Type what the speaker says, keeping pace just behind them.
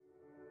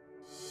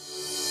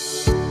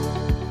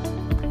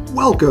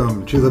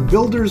Welcome to the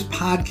Builders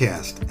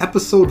Podcast,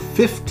 episode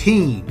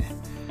 15,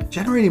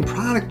 generating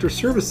product or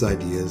service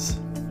ideas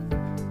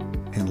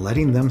and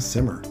letting them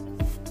simmer.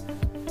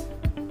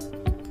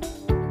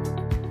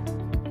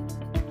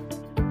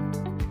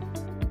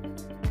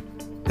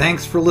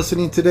 Thanks for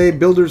listening today,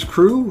 Builders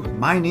Crew.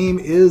 My name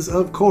is,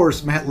 of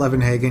course, Matt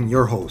Levenhagen,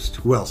 your host.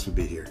 Who else would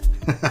be here?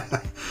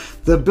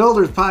 The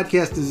Builders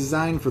Podcast is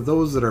designed for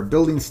those that are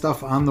building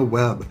stuff on the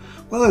web,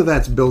 whether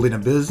that's building a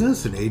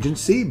business, an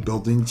agency,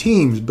 building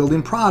teams,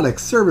 building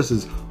products,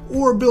 services,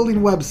 or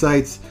building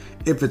websites.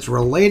 If it's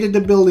related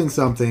to building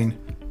something,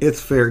 it's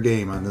fair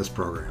game on this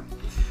program.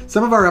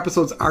 Some of our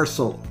episodes are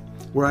solo,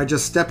 where I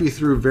just step you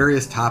through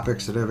various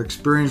topics that I've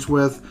experienced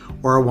with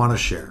or I want to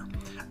share.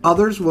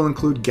 Others will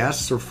include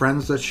guests or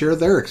friends that share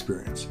their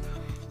experience.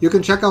 You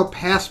can check out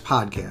past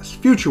podcasts,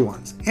 future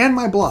ones, and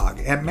my blog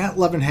at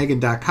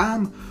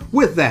mattlevenhagen.com.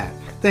 With that,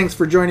 thanks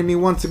for joining me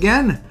once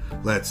again.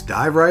 Let's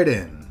dive right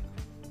in.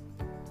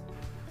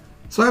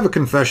 So I have a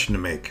confession to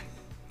make.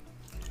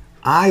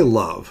 I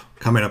love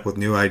coming up with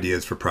new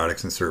ideas for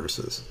products and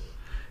services.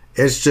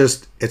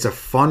 It's a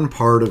fun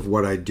part of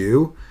what I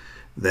do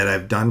that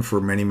I've done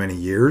for many, many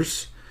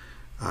years.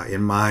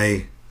 In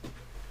my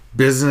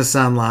business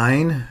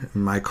online,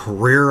 in my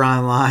career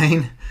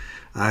online,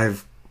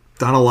 I've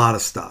done a lot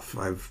of stuff.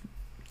 I've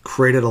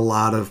created a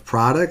lot of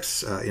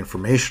products,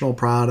 informational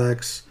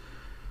products,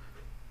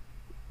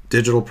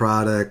 digital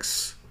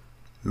products,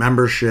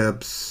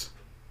 memberships,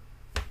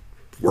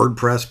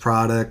 WordPress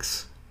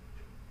products.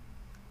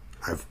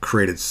 I've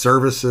created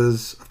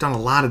services. I've done a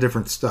lot of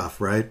different stuff,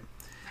 right?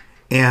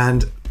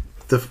 And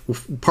the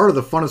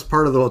funnest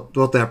part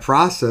about that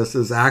process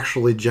is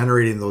actually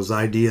generating those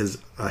ideas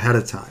ahead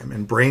of time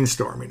and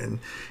brainstorming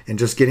and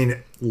just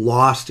getting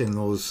lost in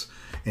those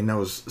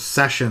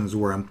sessions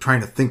where I'm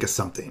trying to think of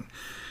something.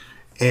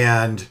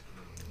 And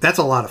that's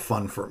a lot of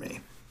fun for me.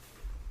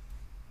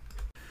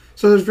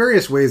 So there's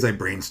various ways I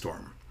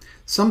brainstorm.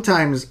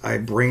 Sometimes I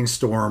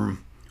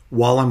brainstorm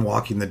while I'm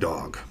walking the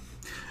dog,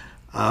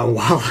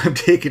 while I'm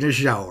taking a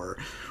shower,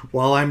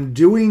 while I'm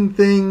doing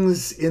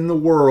things in the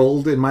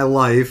world, in my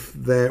life,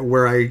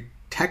 where I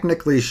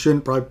technically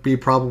shouldn't be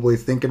probably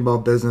thinking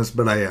about business,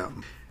 but I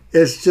am.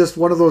 It's just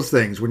one of those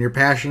things when you're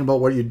passionate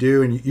about what you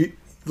do, and you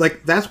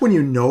that's when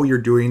you know you're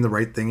doing the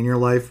right thing in your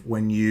life,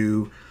 when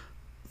you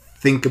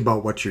think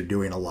about what you're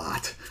doing a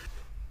lot.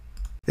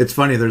 It's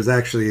funny,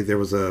 there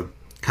was a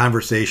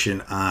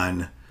conversation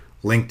on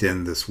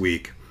LinkedIn this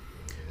week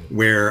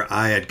where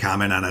I had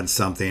commented on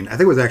something. I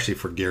think it was actually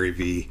for Gary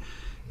Vee.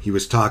 He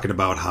was talking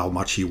about how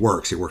much he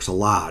works. He works a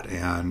lot,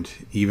 and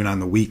even on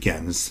the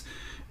weekends,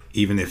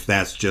 even if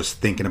that's just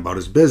thinking about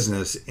his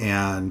business.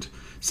 And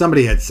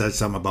somebody had said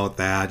something about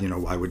that,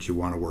 why would you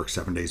want to work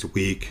 7 days a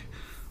week?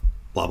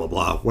 Blah, blah,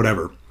 blah,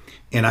 whatever.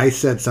 And I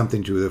said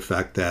something to the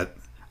effect that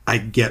I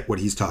get what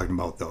he's talking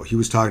about, though. He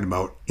was talking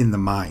about in the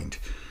mind,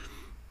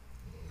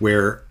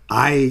 where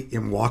I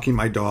am walking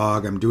my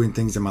dog, I'm doing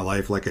things in my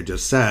life, like I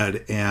just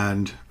said,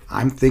 and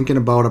I'm thinking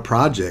about a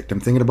project. I'm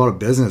thinking about a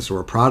business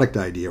or a product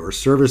idea or a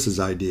services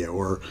idea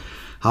or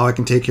how I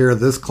can take care of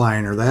this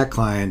client or that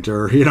client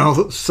or,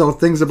 so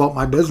things about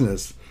my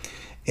business.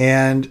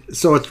 And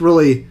so it's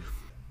really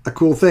a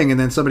cool thing. And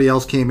then somebody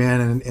else came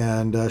in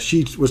and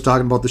she was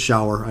talking about the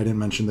shower. I didn't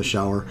mention the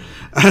shower.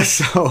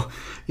 So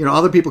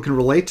other people can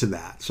relate to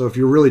that. So if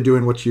you're really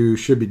doing what you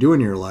should be doing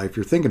in your life,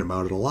 you're thinking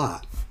about it a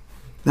lot.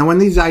 Now, when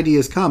these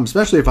ideas come,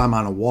 especially if I'm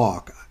on a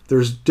walk,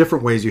 there's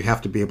different ways you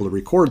have to be able to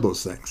record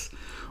those things.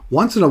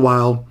 Once in a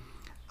while,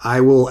 I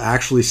will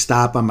actually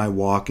stop on my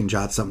walk and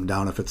jot something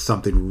down if it's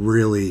something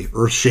really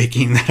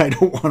earth-shaking that I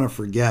don't want to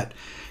forget.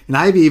 And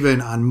I've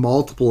even, on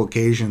multiple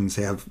occasions,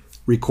 have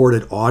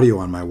recorded audio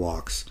on my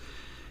walks.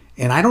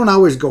 And I don't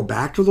always go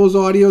back to those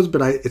audios,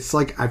 but it's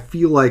like I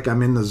feel like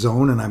I'm in the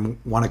zone and I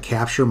want to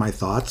capture my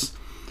thoughts.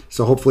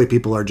 So hopefully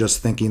people are just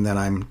thinking that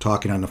I'm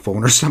talking on the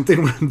phone or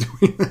something when I'm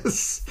doing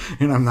this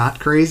and I'm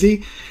not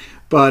crazy.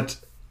 But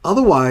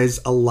otherwise,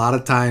 a lot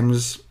of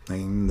times,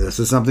 and this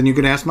is something you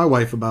can ask my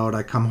wife about,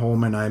 I come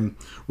home and I'm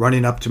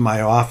running up to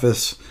my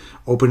office,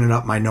 opening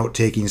up my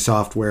note-taking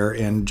software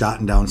and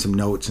jotting down some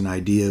notes and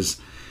ideas.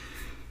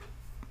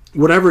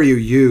 Whatever you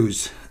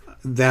use,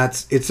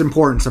 it's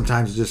important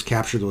sometimes to just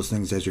capture those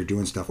things as you're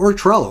doing stuff. Or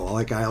Trello,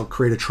 like I'll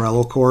create a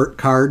Trello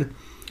card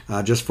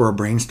just for a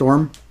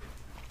brainstorm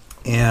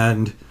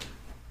and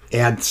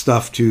add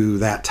stuff to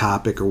that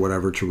topic or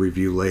whatever to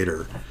review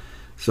later.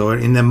 So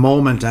in the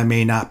moment, I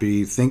may not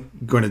be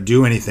going to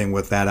do anything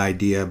with that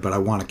idea, but I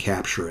want to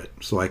capture it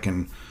so I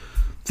can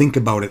think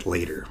about it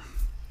later.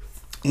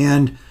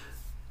 And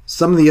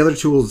some of the other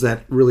tools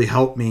that really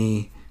help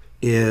me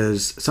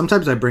is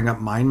sometimes I bring up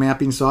mind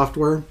mapping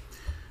software.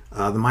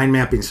 The mind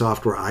mapping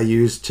software I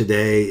use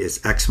today is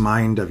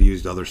Xmind. I've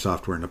used other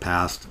software in the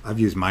past. I've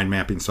used mind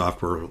mapping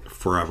software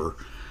forever.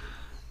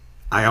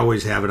 I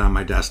always have it on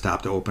my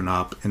desktop to open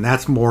up, and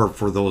that's more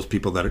for those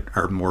people that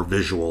are more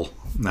visual.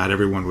 Not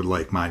everyone would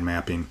like mind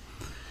mapping,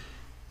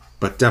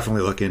 but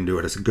definitely look into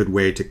it. It's a good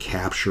way to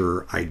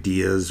capture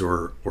ideas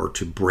or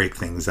to break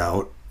things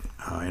out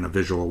in a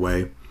visual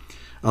way.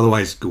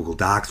 Otherwise, Google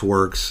Docs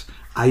works.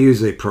 I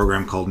use a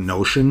program called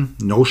Notion,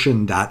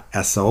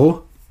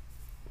 notion.so.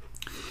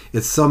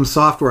 It's some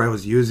software I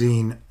was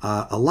using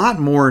a lot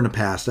more in the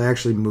past. I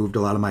actually moved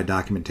a lot of my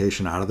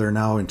documentation out of there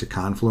now into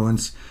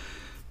Confluence.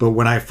 But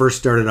when I first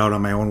started out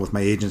on my own with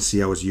my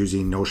agency, I was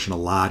using Notion a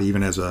lot,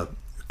 even as a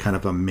kind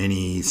of a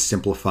mini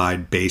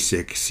simplified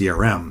basic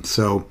CRM.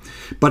 So,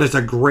 but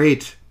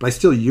I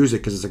still use it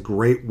because it's a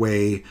great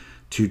way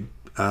to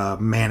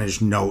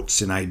manage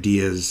notes and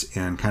ideas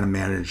and kind of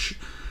manage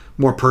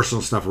more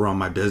personal stuff around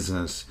my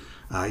business.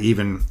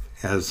 Even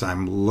as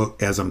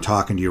I'm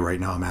talking to you right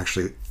now, I'm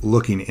actually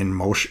looking in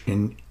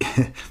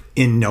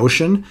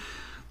Notion,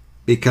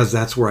 because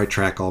that's where I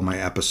track all my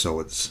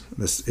episodes.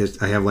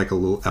 I have like a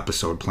little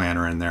episode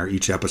planner in there.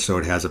 Each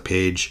episode has a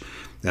page.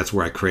 That's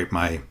where I create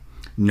my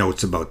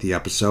notes about the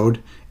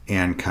episode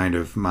and kind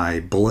of my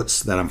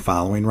bullets that I'm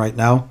following right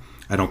now.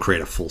 I don't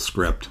create a full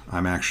script.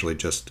 I'm actually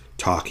just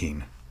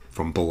talking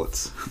from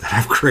bullets that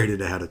I've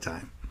created ahead of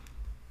time.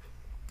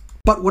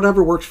 But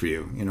whatever works for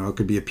you. It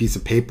could be a piece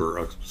of paper,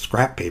 a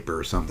scrap paper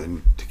or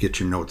something to get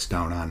your notes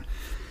down on.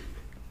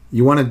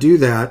 You want to do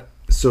that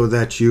so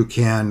that you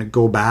can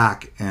go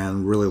back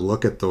and really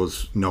look at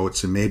those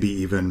notes and maybe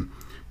even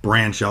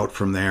branch out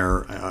from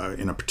there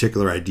in a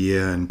particular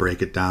idea and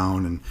break it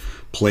down and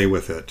play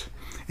with it.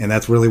 And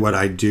that's really what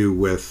I do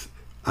with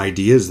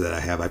ideas that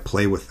I have. I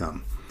play with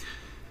them.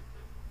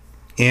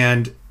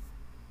 And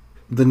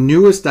the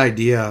newest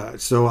idea,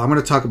 so I'm going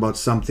to talk about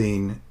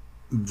something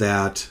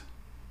that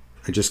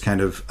I just kind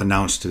of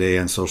announced today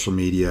on social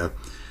media,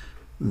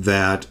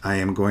 that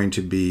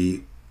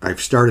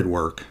I've started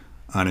work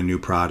on a new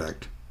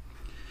product.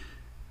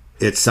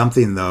 It's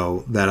something,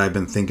 though, that I've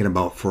been thinking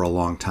about for a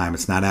long time.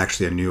 It's not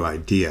actually a new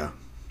idea.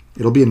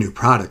 It'll be a new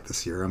product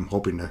this year. I'm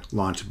hoping to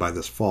launch it by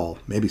this fall,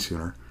 maybe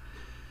sooner.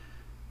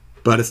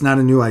 But it's not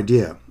a new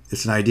idea.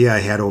 It's an idea I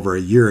had over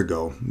a year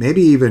ago.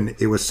 Maybe even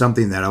it was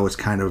something that I was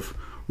kind of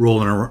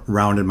rolling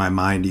around in my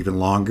mind even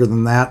longer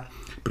than that.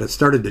 But it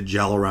started to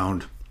gel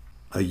around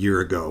a year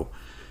ago.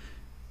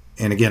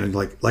 And again,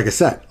 like I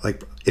said,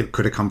 like it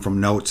could have come from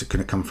notes. It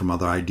could have come from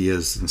other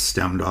ideas and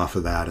stemmed off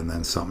of that, and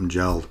then something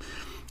gelled.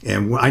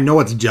 And I know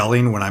it's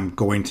gelling when I'm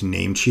going to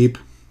Namecheap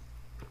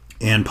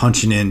and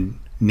punching in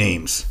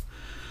names.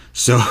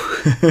 So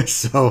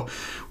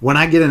when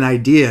I get an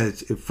idea,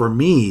 for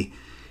me,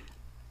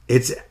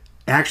 it's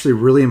actually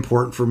really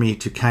important for me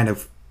to kind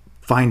of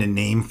find a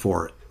name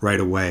for it right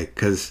away,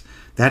 because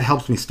that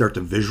helps me start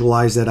to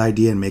visualize that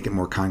idea and make it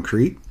more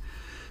concrete.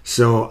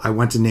 So I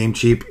went to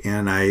Namecheap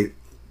and I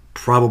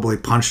probably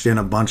punched in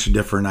a bunch of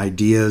different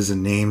ideas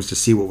and names to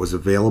see what was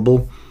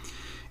available.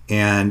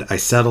 And I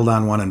settled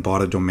on one and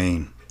bought a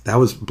domain. That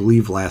was, I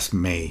believe, last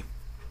May,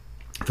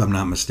 if I'm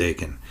not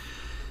mistaken.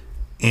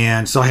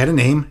 And so I had a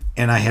name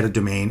and I had a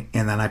domain,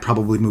 and then I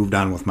probably moved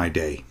on with my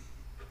day.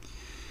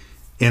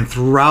 And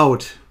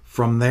throughout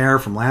from there,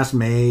 from last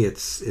May,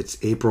 it's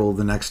April of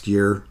the next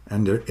year,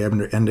 end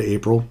of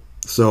April.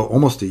 So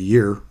almost a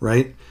year,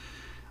 right?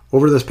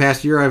 Over this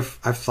past year, I've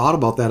thought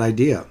about that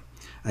idea.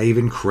 I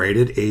even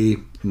created a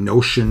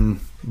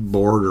Notion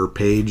board or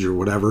page or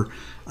whatever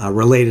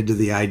related to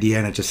the idea,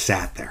 and it just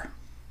sat there.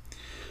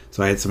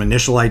 So I had some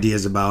initial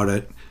ideas about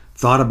it,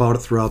 thought about it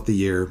throughout the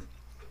year,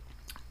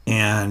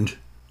 and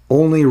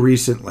only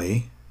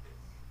recently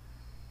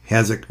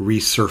has it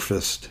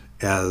resurfaced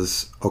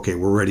as, okay,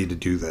 we're ready to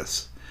do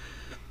this.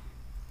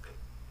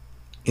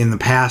 In the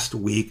past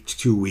week,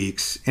 2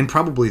 weeks, and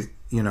probably,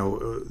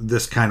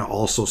 this kind of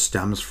also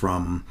stems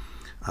from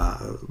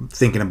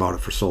thinking about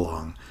it for so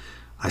long,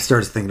 I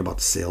started thinking about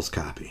the sales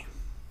copy.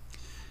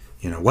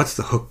 What's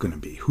the hook going to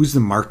be? Who's the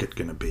market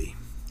going to be?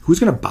 Who's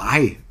going to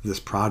buy this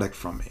product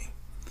from me?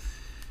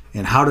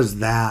 And how does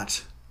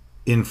that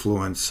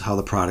influence how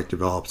the product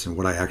develops and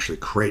what I actually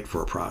create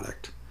for a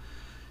product?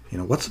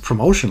 What's the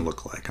promotion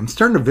look like? I'm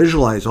starting to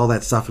visualize all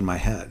that stuff in my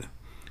head.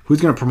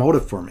 Who's going to promote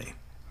it for me?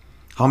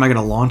 How am I going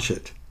to launch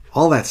it?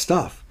 All that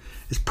stuff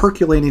is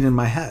percolating in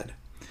my head.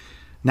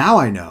 Now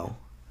I know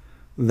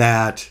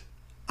that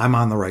I'm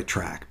on the right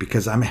track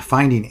because I'm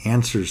finding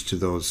answers to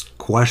those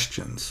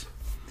questions.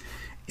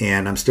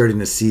 And I'm starting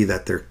to see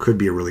that there could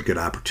be a really good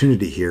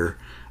opportunity here.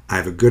 I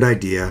have a good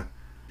idea.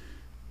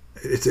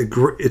 It's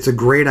a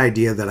great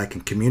idea that I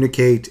can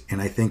communicate,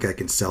 and I think I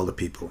can sell to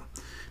people,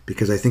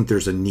 because I think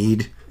there's a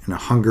need and a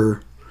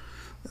hunger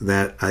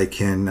that I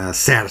can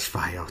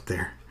satisfy out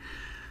there.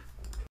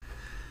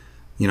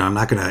 I'm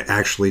not going to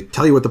actually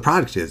tell you what the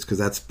product is, because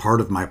that's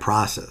part of my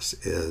process.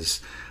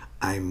 Is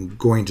I'm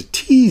going to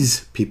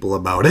tease people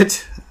about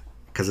it,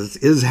 because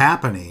it is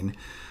happening.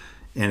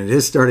 And it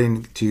is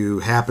starting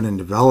to happen in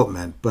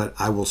development, but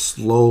I will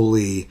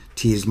slowly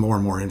tease more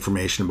and more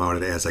information about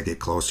it as I get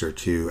closer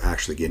to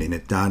actually getting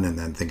it done and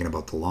then thinking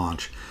about the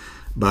launch.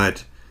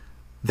 But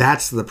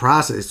that's the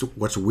process.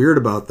 What's weird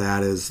about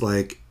that is,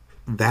 like,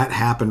 that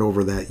happened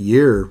over that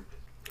year,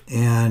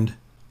 and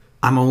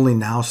I'm only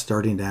now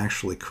starting to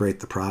actually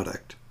create the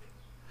product.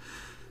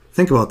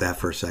 Think about that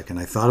for a second.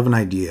 I thought of an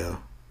idea,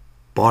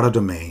 bought a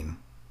domain,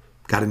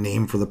 got a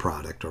name for the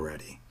product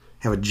already,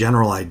 have a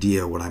general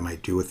idea what I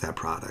might do with that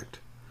product.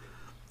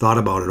 Thought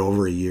about it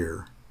over a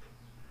year.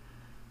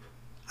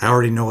 I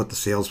already know what the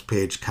sales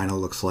page kind of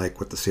looks like,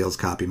 what the sales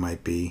copy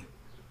might be,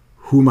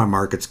 who my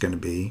market's going to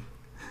be,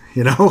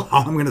 how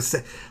I'm going to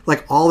say,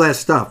 like all that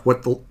stuff.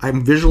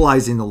 I'm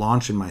visualizing the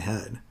launch in my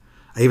head.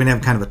 I even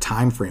have kind of a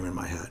time frame in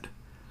my head.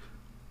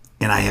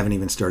 And I haven't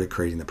even started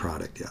creating the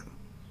product yet.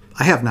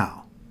 I have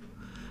now.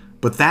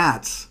 But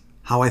that's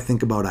how I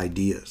think about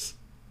ideas.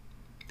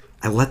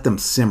 I let them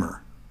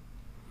simmer.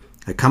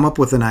 I come up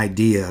with an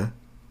idea,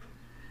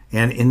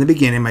 and in the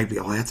beginning it might be,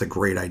 oh, that's a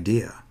great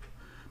idea.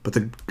 But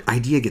the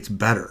idea gets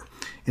better.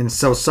 And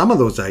so some of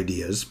those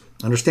ideas,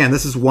 understand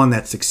this is one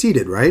that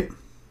succeeded, right?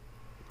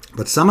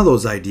 But some of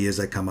those ideas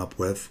I come up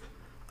with,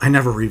 I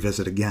never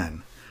revisit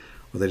again,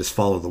 or they just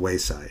fall to the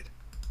wayside.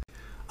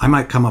 I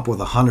might come up with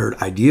 100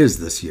 ideas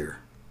this year,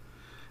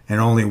 and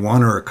only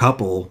one or a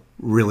couple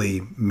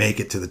really make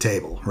it to the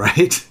table,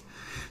 right?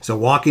 So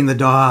walking the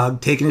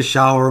dog, taking a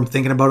shower, I'm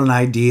thinking about an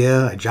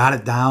idea, I jot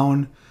it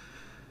down,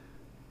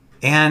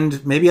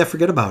 and maybe I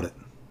forget about it.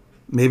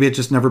 Maybe it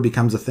just never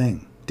becomes a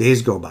thing.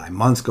 Days go by,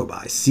 months go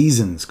by,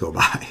 seasons go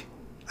by,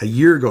 a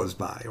year goes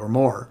by or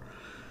more.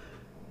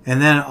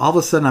 And then all of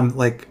a sudden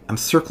I'm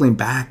circling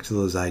back to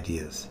those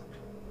ideas.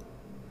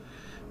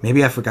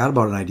 Maybe I forgot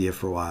about an idea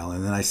for a while,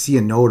 and then I see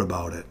a note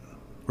about it,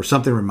 or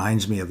something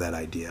reminds me of that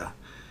idea.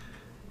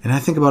 And I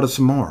think about it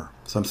some more.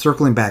 So I'm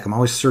circling back. I'm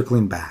always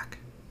circling back,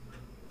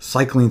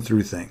 cycling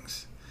through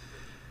things.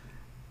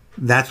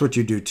 That's what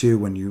you do too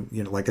when you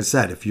like I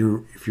said, if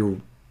you're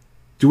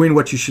doing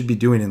what you should be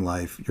doing in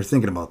life, you're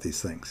thinking about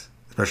these things,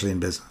 especially in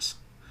business.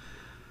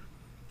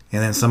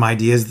 And then some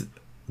ideas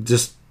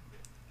just,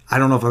 I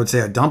don't know if I would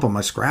say I dump them,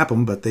 I scrap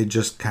them, but they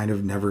just kind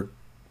of never,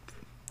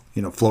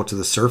 float to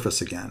the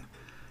surface again.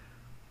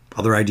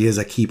 Other ideas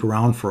I keep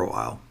around for a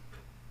while.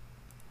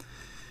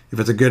 If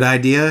it's a good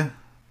idea,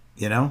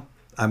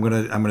 I'm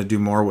gonna do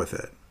more with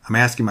it. I'm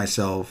asking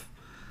myself,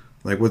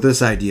 like with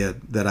this idea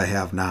that I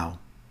have now,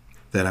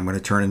 that I'm going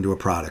to turn into a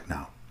product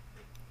now.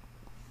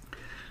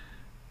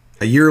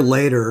 A year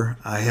later,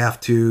 I have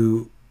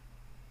to,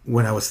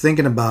 when I was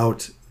thinking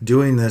about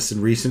doing this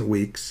in recent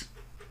weeks,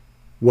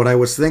 what I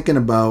was thinking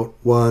about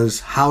was,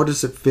 how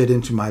does it fit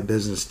into my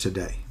business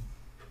today?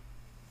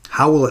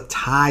 How will it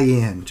tie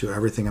in to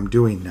everything I'm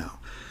doing now?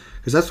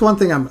 Because that's one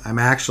thing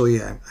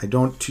I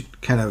don't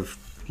kind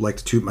of like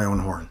to toot my own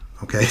horn.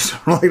 Okay, so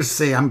I don't like to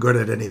say I'm good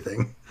at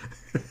anything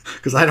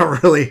because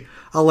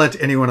I'll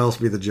let anyone else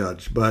be the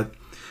judge. But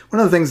one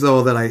of the things,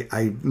 though, that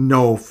I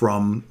know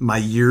from my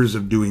years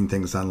of doing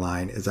things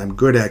online is I'm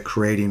good at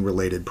creating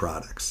related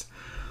products.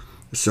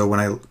 So when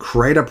I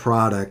create a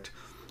product,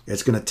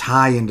 it's going to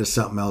tie into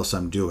something else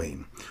I'm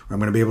doing, or I'm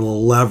going to be able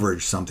to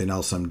leverage something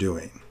else I'm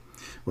doing,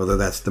 whether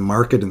that's the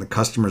market and the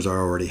customers I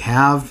already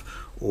have,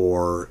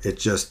 or it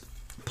just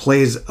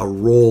plays a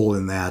role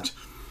in that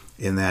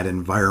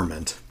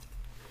environment,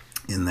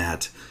 in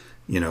that,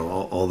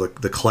 all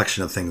the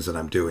collection of things that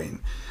I'm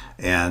doing.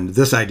 And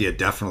this idea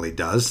definitely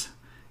does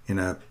in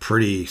a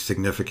pretty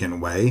significant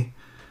way.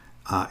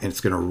 And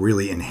it's going to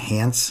really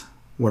enhance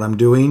what I'm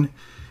doing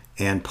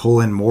and pull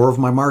in more of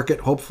my market,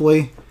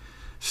 hopefully.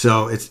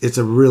 So it's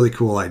a really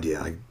cool idea.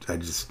 I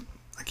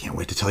can't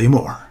wait to tell you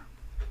more.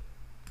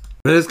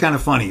 But it's kind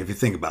of funny if you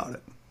think about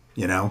it.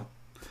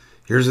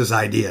 Here's this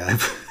idea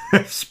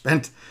I've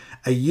spent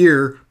a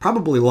year,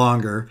 probably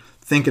longer,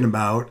 thinking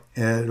about,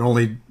 and it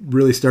only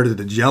really started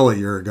to gel a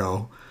year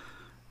ago.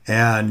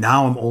 And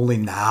now I'm only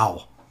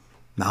now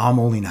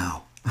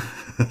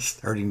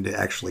starting to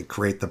actually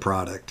create the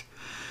product.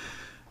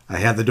 I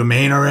have the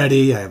domain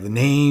already. I have the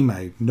name.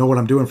 I know what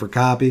I'm doing for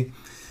copy.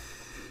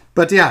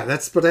 But yeah,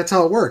 that's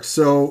how it works.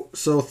 So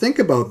think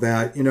about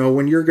that.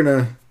 When you're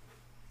gonna,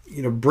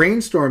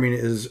 brainstorming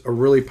is a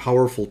really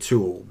powerful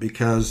tool,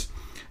 because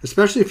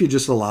especially if you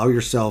just allow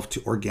yourself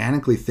to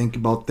organically think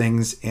about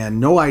things, and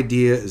no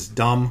idea is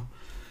dumb.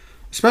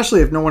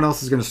 Especially if no one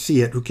else is going to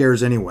see it, who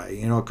cares anyway?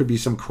 It could be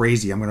some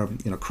crazy, I'm going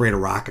to create a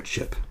rocket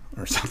ship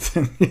or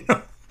something.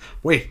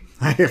 Wait,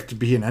 I have to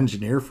be an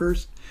engineer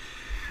first?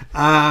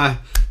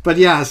 But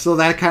yeah, so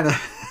that kind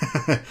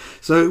of,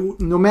 so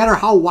no matter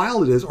how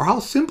wild it is or how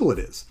simple it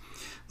is,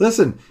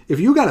 listen, if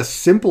you got a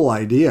simple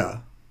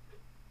idea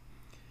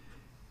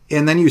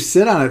and then you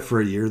sit on it for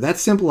a year, that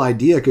simple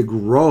idea could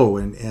grow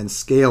and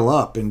scale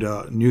up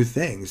into new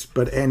things.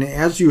 And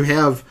as you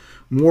have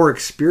more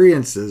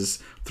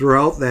experiences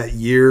throughout that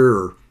year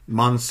or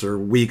months or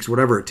weeks,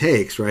 whatever it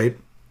takes, right?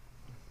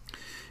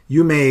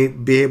 You may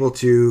be able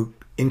to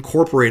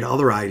incorporate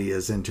other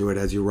ideas into it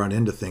as you run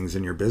into things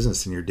in your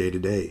business in your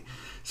day-to-day.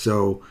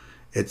 So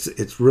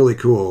it's really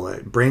cool.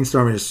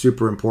 Brainstorming is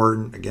super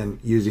important. Again,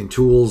 using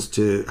tools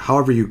to,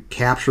 however you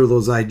capture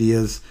those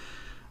ideas,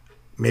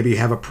 maybe you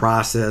have a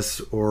process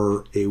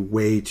or a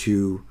way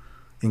to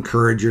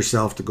encourage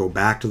yourself to go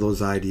back to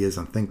those ideas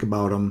and think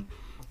about them.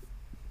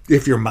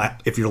 If you're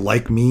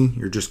like me,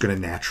 you're just going to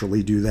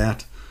naturally do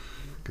that.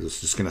 because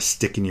it's just going to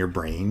stick in your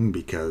brain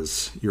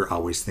because you're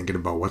always thinking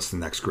about what's the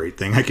next great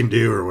thing I can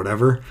do or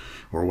whatever.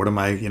 Or what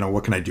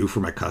can I do for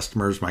my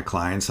customers, my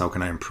clients? How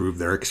can I improve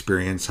their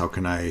experience? How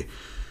can I,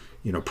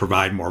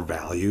 provide more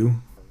value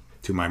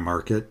to my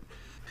market?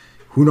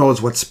 Who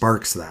knows what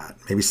sparks that?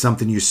 Maybe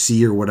something you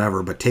see or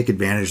whatever, but take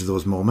advantage of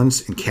those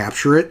moments and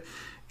capture it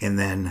and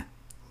then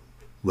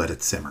let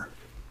it simmer.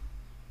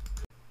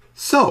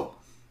 So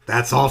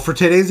that's all for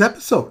today's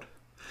episode.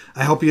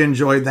 I hope you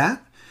enjoyed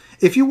that.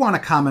 If you want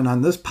to comment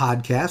on this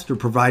podcast or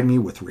provide me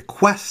with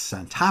requests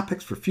on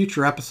topics for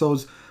future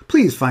episodes,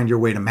 please find your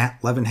way to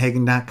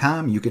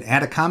mattlevenhagen.com. You can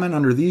add a comment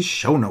under these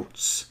show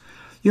notes.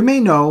 You may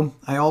know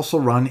I also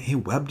run a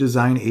web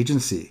design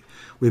agency.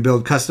 We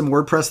build custom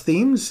WordPress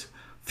themes,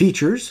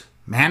 features,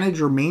 manage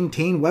or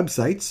maintain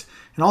websites,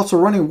 and also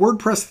run a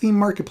WordPress theme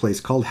marketplace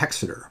called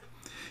Hexeter.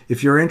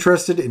 If you're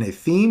interested in a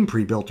theme,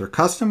 pre-built or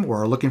custom,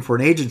 or are looking for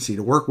an agency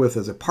to work with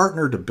as a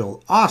partner to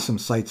build awesome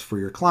sites for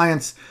your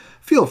clients,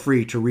 feel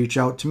free to reach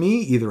out to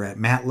me either at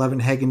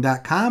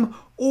mattlevenhagen.com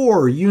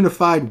or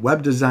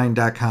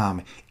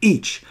unifiedwebdesign.com.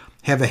 Each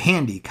have a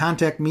handy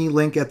contact me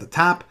link at the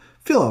top.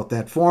 Fill out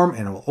that form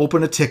and it will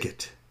open a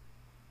ticket.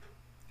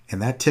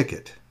 And that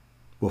ticket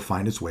will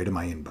find its way to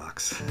my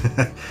inbox.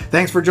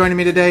 Thanks for joining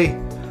me today.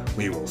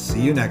 We will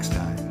see you next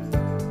time.